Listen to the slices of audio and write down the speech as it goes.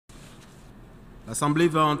L'Assemblée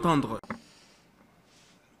va entendre.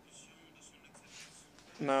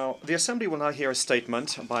 Now, the Assembly will now hear a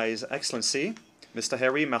statement by His Excellency, Mr.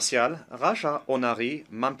 Harry Martial Raja Onari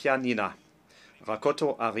Mampianina,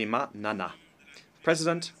 Rakoto Arima Nana,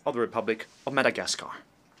 President of the Republic of Madagascar.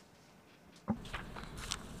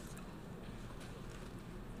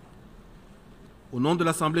 Au nom de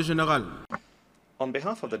l'Assemblée générale, On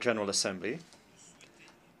behalf of the General Assembly,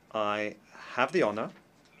 I have the honor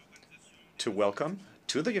to welcome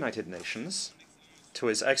to the United Nations, to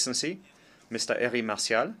His Excellency, Mr. Harry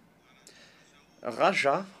Martial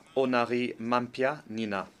Raja Onari Mampia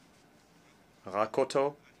Nina,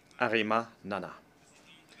 Rakoto Arima Nana,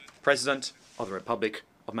 President of the Republic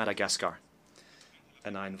of Madagascar,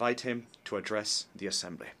 and I invite him to address the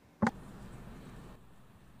Assembly.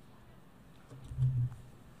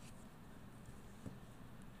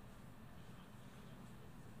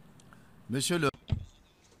 Monsieur le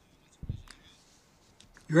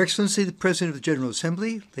Your Excellency, the President of the General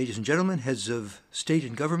Assembly, ladies and gentlemen, heads of state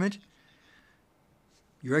and government,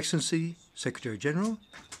 Your Excellency, Secretary General,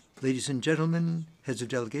 ladies and gentlemen, heads of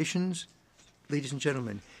delegations, ladies and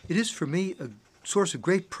gentlemen, it is for me a source of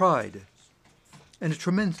great pride and a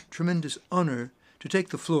tremendous honor to take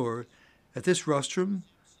the floor at this rostrum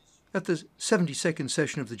at the 72nd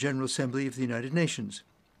session of the General Assembly of the United Nations.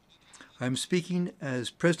 I am speaking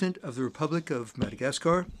as President of the Republic of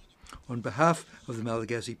Madagascar on behalf of the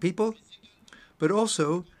Malagasy people, but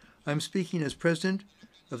also I'm speaking as President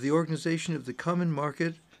of the Organization of the Common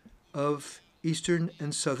Market of Eastern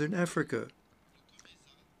and Southern Africa,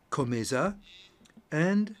 COMESA,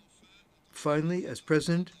 and finally as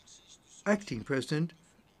acting President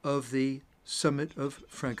of the Summit of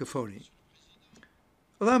Francophonie.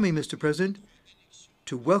 Allow me, Mr. President,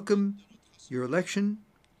 to welcome your election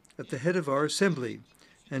at the head of our Assembly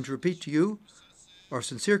and to repeat to you our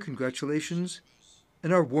sincere congratulations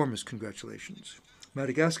and our warmest congratulations.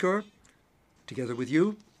 Madagascar, together with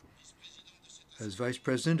you, as Vice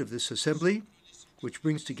President of this Assembly, which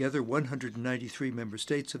brings together 193 member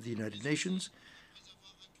states of the United Nations,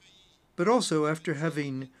 but also after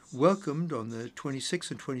having welcomed on the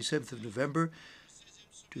 26th and 27th of November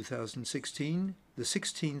 2016 the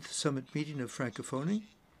 16th Summit Meeting of Francophonie,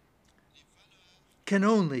 can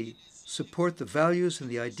only support the values and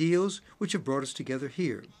the ideals which have brought us together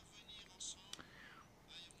here.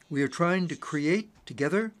 We are trying to create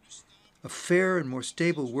together a fair and more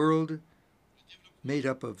stable world made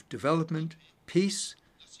up of development, peace,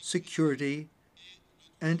 security,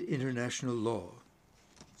 and international law.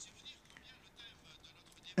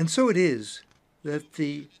 And so it is that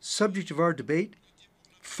the subject of our debate,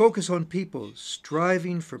 focus on people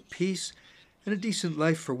striving for peace and a decent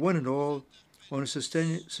life for one and all on a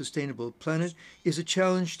sustainable planet, is a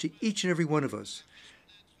challenge to each and every one of us.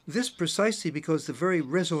 This precisely because the very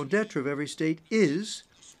raison d'etre of every state is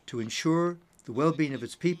to ensure the well-being of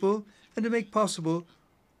its people and to make possible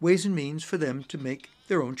ways and means for them to make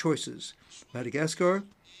their own choices. Madagascar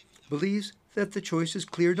believes that the choice is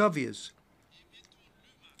clear and obvious.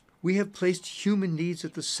 We have placed human needs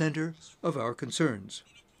at the center of our concerns.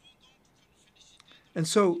 And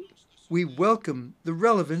so we welcome the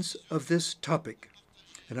relevance of this topic,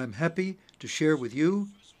 and I'm happy to share with you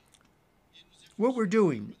what we're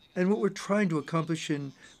doing and what we're trying to accomplish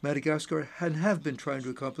in Madagascar and have been trying to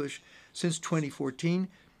accomplish since 2014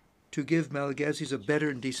 to give Malagasys a better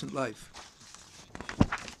and decent life.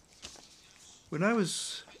 When I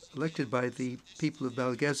was elected by the people of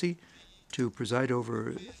Malagasy to preside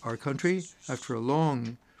over our country after a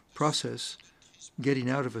long process getting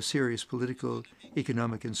out of a serious political,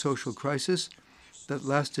 economic, and social crisis that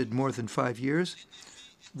lasted more than 5 years,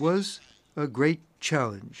 was a great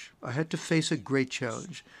challenge. I had to face a great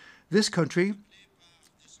challenge. This country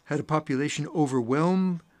had a population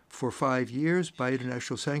overwhelmed for 5 years by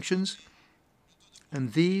international sanctions,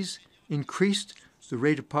 and these increased the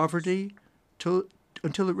rate of poverty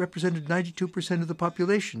until it represented 92% of the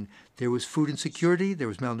population. There was food insecurity, there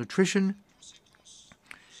was malnutrition,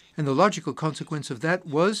 and the logical consequence of that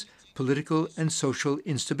was political and social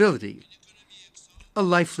instability, a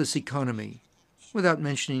lifeless economy, without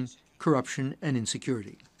mentioning corruption and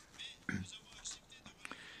insecurity.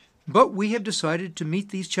 But we have decided to meet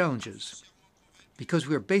these challenges because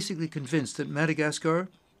we are basically convinced that Madagascar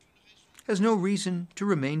has no reason to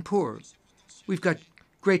remain poor. We've got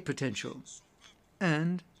great potential,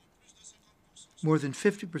 and more than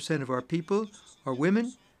 50% of our people are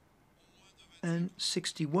women, and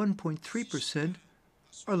 61.3%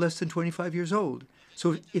 are less than 25 years old.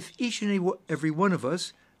 So if each and every one of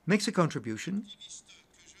us makes a contribution,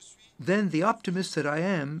 then the optimist that I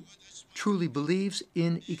am truly believes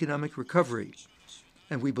in economic recovery.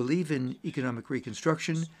 and we believe in economic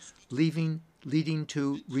reconstruction, leading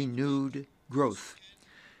to renewed growth.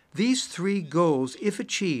 These three goals, if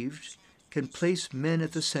achieved, can place men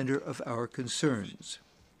at the center of our concerns.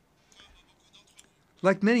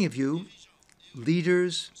 Like many of you,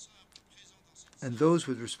 leaders and those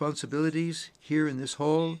with responsibilities here in this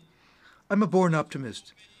hall, I'm a born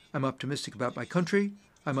optimist. I'm optimistic about my country,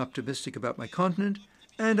 I'm optimistic about my continent,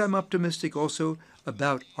 and I'm optimistic also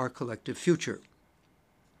about our collective future.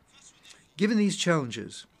 Given these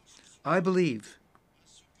challenges, I believe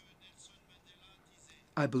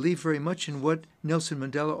very much in what Nelson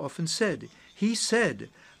Mandela often said. He said,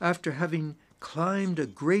 after having climbed a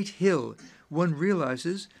great hill, one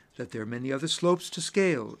realizes that there are many other slopes to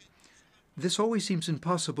scale. This always seems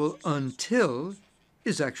impossible until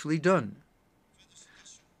is actually done.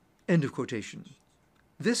 End of quotation.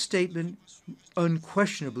 This statement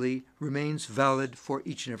unquestionably remains valid for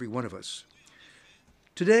each and every one of us.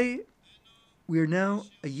 Today, we are now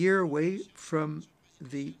a year away from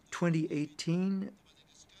the 2018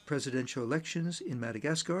 presidential elections in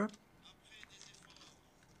Madagascar.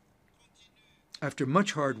 After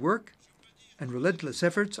much hard work and relentless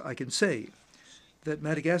efforts, I can say that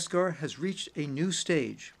Madagascar has reached a new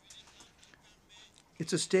stage.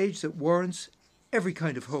 It's a stage that warrants every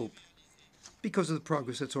kind of hope because of the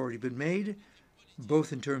progress that's already been made,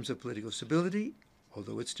 both in terms of political stability,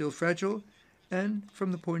 although it's still fragile, and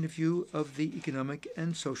from the point of view of the economic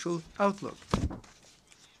and social outlook.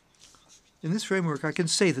 In this framework, I can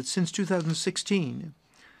say that since 2016,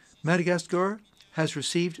 Madagascar has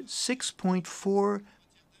received 6.4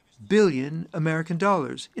 billion American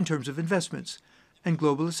dollars in terms of investments and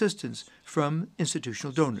global assistance from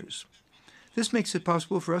institutional donors. This makes it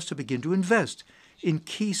possible for us to begin to invest in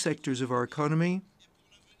key sectors of our economy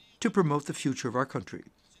to promote the future of our country.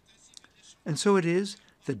 And so it is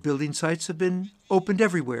that building sites have been opened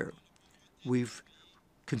everywhere. We've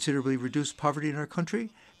considerably reduced poverty in our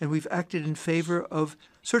country, and we've acted in favor of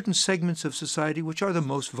certain segments of society which are the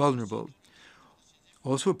most vulnerable.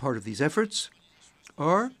 Also a part of these efforts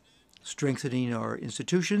are strengthening our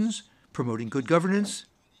institutions, promoting good governance,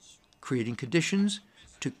 creating conditions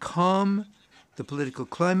to calm the political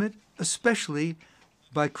climate, especially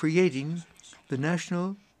by creating the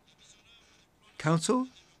National Council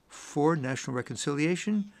for National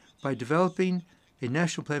Reconciliation, by developing a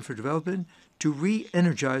national plan for development to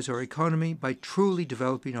re-energize our economy by truly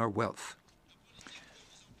developing our wealth.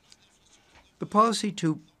 The policy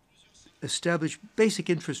to establish basic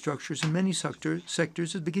infrastructures in many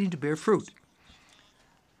sectors is beginning to bear fruit.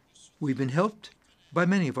 We've been helped by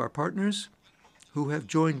many of our partners who have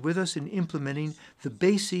joined with us in implementing the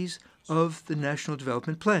bases of the National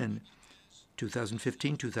Development Plan,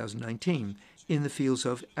 2015-2019, in the fields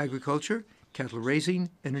of agriculture, cattle raising,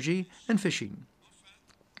 energy, and fishing.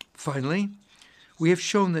 Finally, we have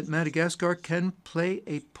shown that Madagascar can play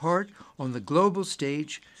a part on the global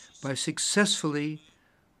stage by successfully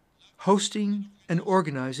hosting and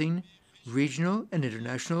organizing regional and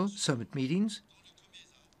international summit meetings,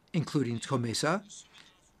 including COMESA,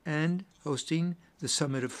 and hosting the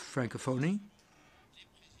Summit of Francophonie,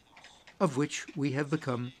 of which we have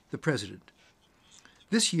become the president.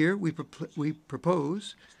 This year, we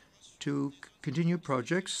propose to continue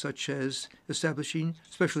projects such as establishing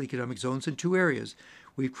special economic zones in 2 areas.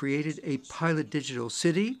 We've created a pilot digital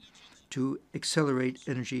city to accelerate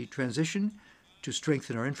energy transition, to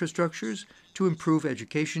strengthen our infrastructures, to improve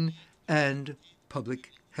education and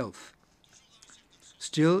public health.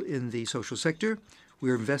 Still in the social sector, we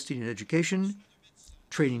are investing in education,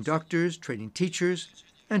 training doctors, training teachers,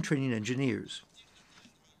 and training engineers.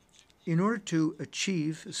 In order to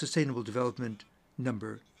achieve Sustainable Development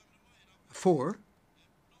number 4,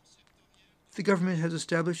 the government has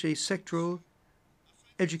established a sectoral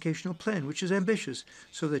educational plan, which is ambitious,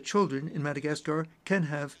 so that children in Madagascar can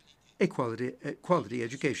have a quality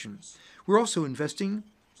education. We're also investing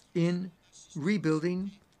in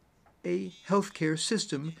rebuilding a healthcare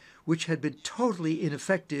system which had been totally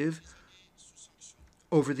ineffective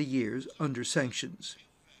over the years under sanctions.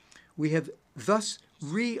 We have thus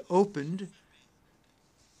reopened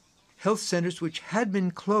health centers which had been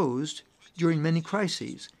closed during many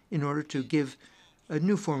crises in order to give a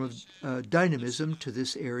new form of dynamism to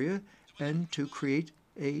this area and to create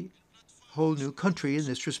a whole new country in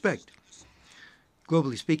this respect.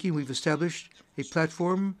 Globally speaking, we've established a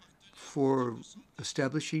platform for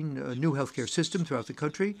establishing a new healthcare system throughout the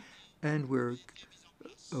country, and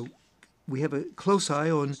we have a close eye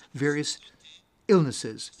on various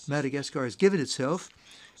illnesses. Madagascar has given itself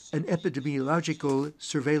an epidemiological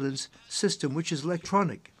surveillance system which is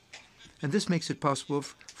electronic, and this makes it possible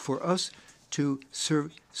for us to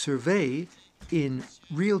survey in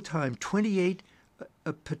real time 28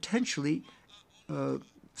 potential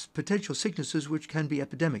sicknesses which can be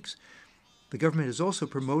epidemics. The government has also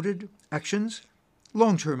promoted actions,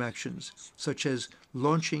 long-term actions, such as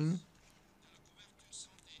launching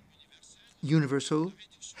universal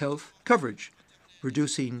health coverage,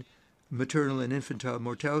 reducing maternal and infantile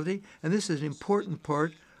mortality, and this is an important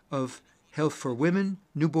part of health for women,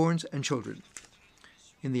 newborns, and children.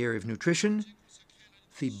 In the area of nutrition,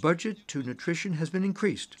 the budget to nutrition has been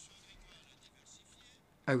increased.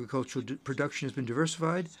 Agricultural production has been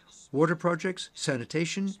diversified, water projects,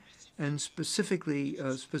 sanitation, and specific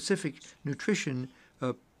nutrition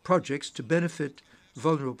projects to benefit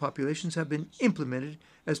vulnerable populations have been implemented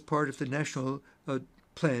as part of the national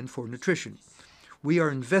plan for nutrition. We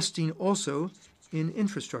are investing also in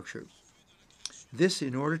infrastructure. This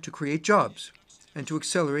in order to create jobs and to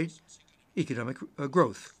accelerate economic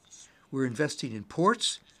growth. We're investing in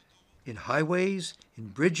ports, in highways, in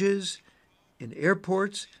bridges, in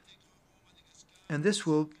airports, and this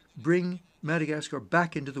will bring Madagascar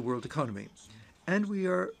back into the world economy. And we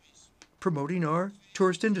are promoting our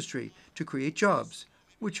tourist industry to create jobs,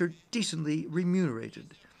 which are decently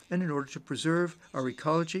remunerated, and in order to preserve our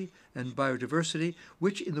ecology and biodiversity,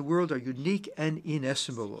 which in the world are unique and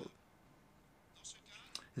inestimable.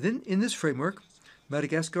 Then, in this framework,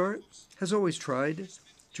 Madagascar has always tried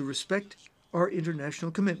to respect our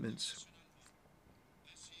international commitments.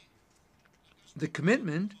 The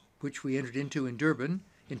commitment, which we entered into in Durban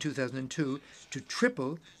in 2002, to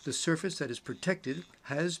triple the surface that is protected,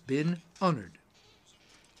 has been honored.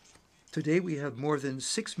 Today we have more than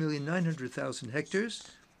 6,900,000 hectares,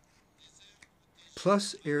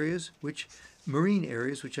 plus marine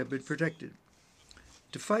areas which have been protected.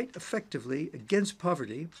 To fight effectively against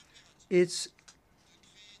poverty, it's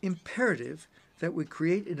imperative that we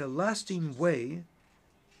create in a lasting way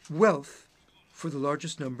wealth for the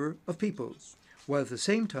largest number of people, while at the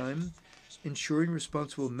same time ensuring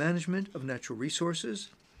responsible management of natural resources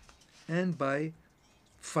and by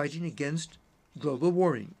fighting against global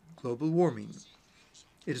warming.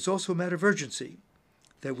 It is also a matter of urgency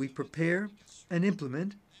that we prepare and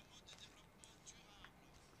implement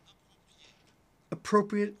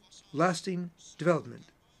appropriate, lasting development,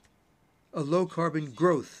 a low-carbon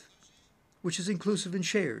growth, which is inclusive and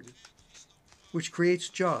shared, which creates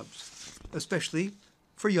jobs, especially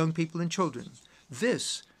for young people and children.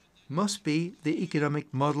 This must be the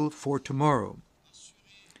economic model for tomorrow.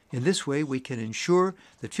 In this way, we can ensure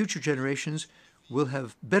that future generations will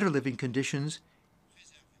have better living conditions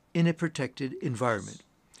in a protected environment.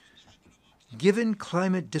 Given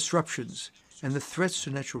climate disruptions and the threats to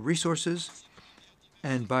natural resources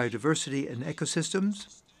and biodiversity and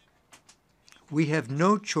ecosystems, we have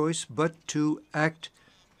no choice but to act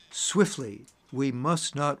swiftly. We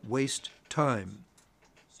must not waste time.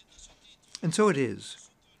 And so it is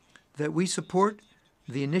that we support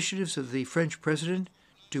the initiatives of the French president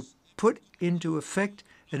to put into effect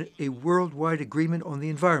a worldwide agreement on the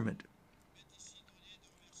environment.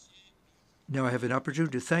 Now I have an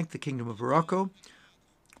opportunity to thank the Kingdom of Morocco,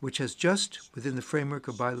 which has just, within the framework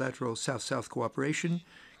of bilateral South-South cooperation,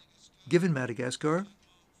 given Madagascar,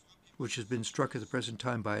 which has been struck at the present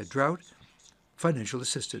time by a drought, financial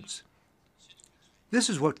assistance. This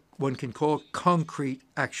is what one can call concrete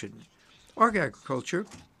action. Our agriculture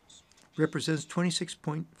represents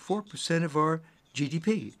 26.4% of our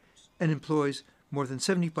GDP and employs more than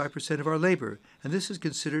 75% of our labor, and this is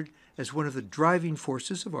considered as one of the driving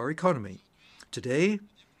forces of our economy. Today,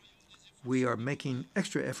 we are making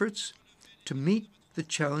extra efforts to meet the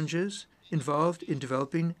challenges involved in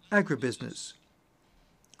developing agribusiness.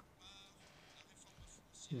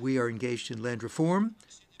 We are engaged in land reform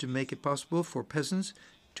to make it possible for peasants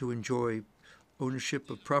to enjoy ownership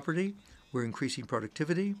of property. We're increasing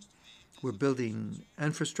productivity. We're building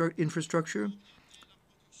infrastructure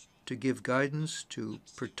to give guidance to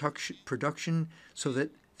production so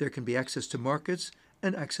that there can be access to markets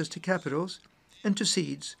and access to capitals and to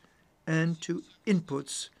seeds and to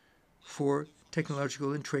inputs for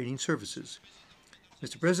technological and training services.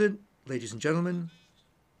 Mr. President, ladies and gentlemen,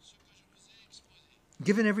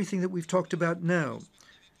 given everything that we've talked about now,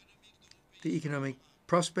 the economic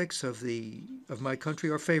prospects of my country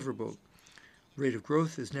are favorable. Rate of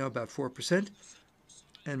growth is now about 4%,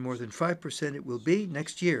 and more than 5% it will be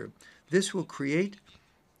next year. This will create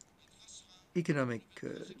economic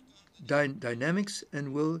dynamics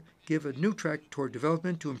and will give a new track toward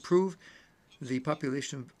development to improve the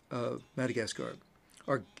population of Madagascar.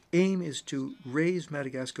 Our aim is to raise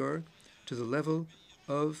Madagascar to the level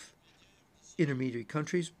of intermediate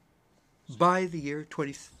countries by the year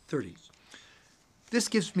 2030. This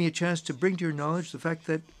gives me a chance to bring to your knowledge the fact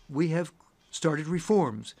that we have started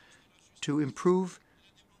reforms to improve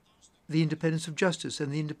the independence of justice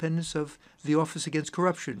and the independence of the Office Against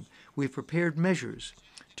Corruption. We've prepared measures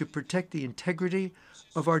to protect the integrity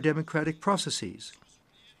of our democratic processes,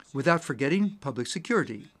 without forgetting public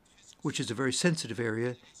security, which is a very sensitive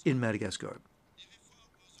area in Madagascar.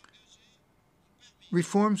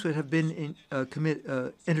 Reforms that have been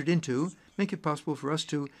entered into make it possible for us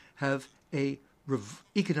to have a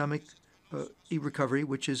economic recovery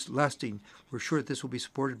which is lasting. We're sure that this will be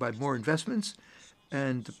supported by more investments,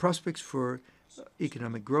 and the prospects for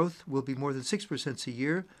economic growth will be more than 6% a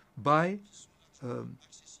year by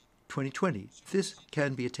 2020. This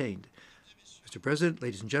can be attained. Mr. President,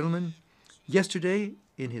 ladies and gentlemen, yesterday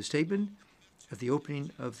in his statement at the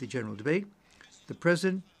opening of the general debate, the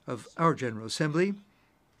President of our General Assembly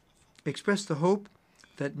expressed the hope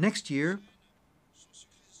that next year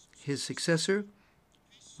his successor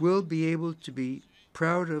will be able to be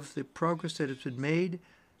proud of the progress that has been made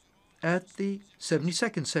at the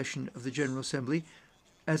 72nd session of the General Assembly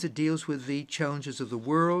as it deals with the challenges of the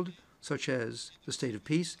world, such as the state of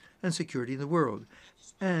peace and security in the world,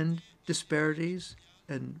 and disparities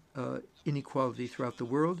and inequality throughout the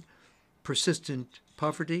world, persistent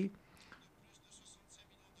poverty,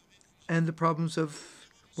 and the problems of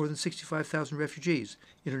more than 65,000 refugees,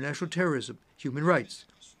 international terrorism, human rights,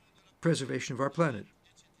 preservation of our planet,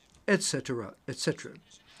 etc., etc.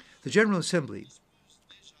 The General Assembly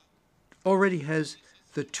already has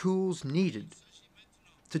the tools needed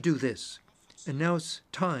to do this, and now it's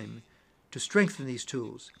time to strengthen these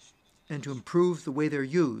tools and to improve the way they're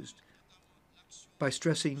used by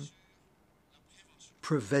stressing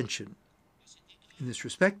prevention. In this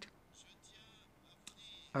respect,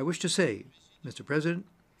 I wish to say, Mr. President,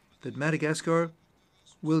 that Madagascar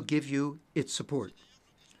will give you its support.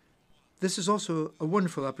 This is also a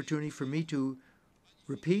wonderful opportunity for me to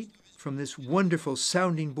repeat from this wonderful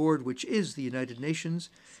sounding board, which is the United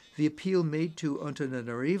Nations, the appeal made to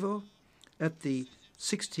Antananarivo at the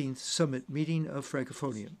 16th Summit Meeting of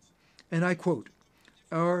Francophonia. And I quote,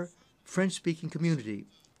 "Our French-speaking community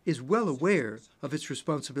is well aware of its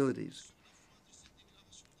responsibilities.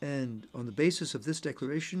 And on the basis of this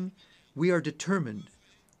declaration, we are determined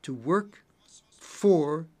to work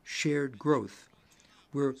for shared growth.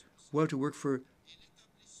 We're well to work for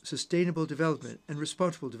sustainable development and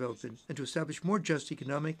responsible development, and to establish more just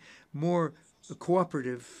economic, more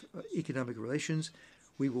cooperative economic relations.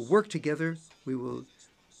 We will work together. We will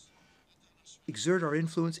exert our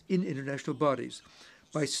influence in international bodies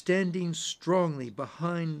by standing strongly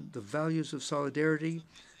behind the values of solidarity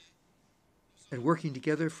and working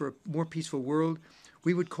together for a more peaceful world.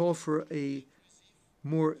 We would call for a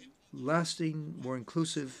more lasting, more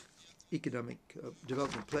inclusive economic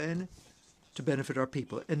development plan to benefit our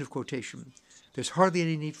people." End of quotation. There's hardly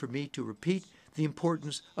any need for me to repeat the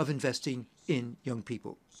importance of investing in young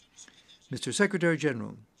people. Mr. Secretary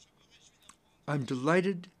General, I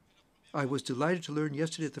was delighted to learn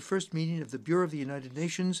yesterday at the first meeting of the Bureau of the United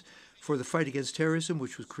Nations for the Fight Against Terrorism,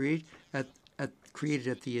 which was created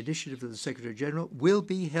at the initiative of the Secretary General, will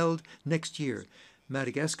be held next year.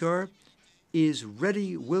 Madagascar is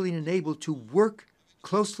ready, willing, and able to work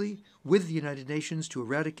closely with the United Nations to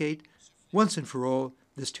eradicate, once and for all,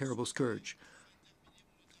 this terrible scourge.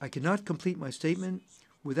 I cannot complete my statement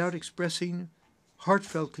without expressing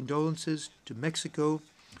heartfelt condolences to Mexico,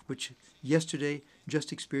 which yesterday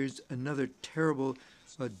just experienced another terrible,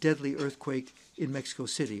 deadly earthquake in Mexico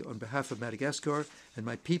City. On behalf of Madagascar and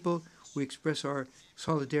my people, we express our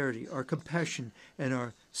solidarity, our compassion, and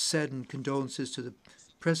our saddened condolences to the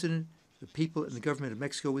President, the people, and the government of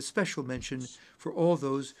Mexico, with special mention for all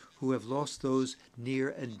those who have lost those near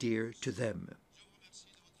and dear to them.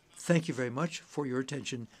 Thank you very much for your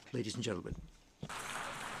attention, ladies and gentlemen.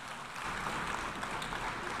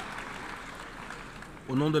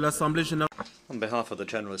 Au nom de l'Assemblée générale. On behalf of the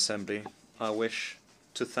General Assembly, I wish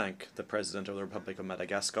to thank the President of the Republic of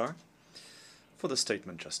Madagascar for the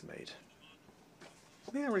statement just made.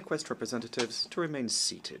 May I request representatives to remain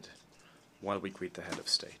seated while we greet the head of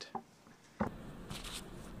state.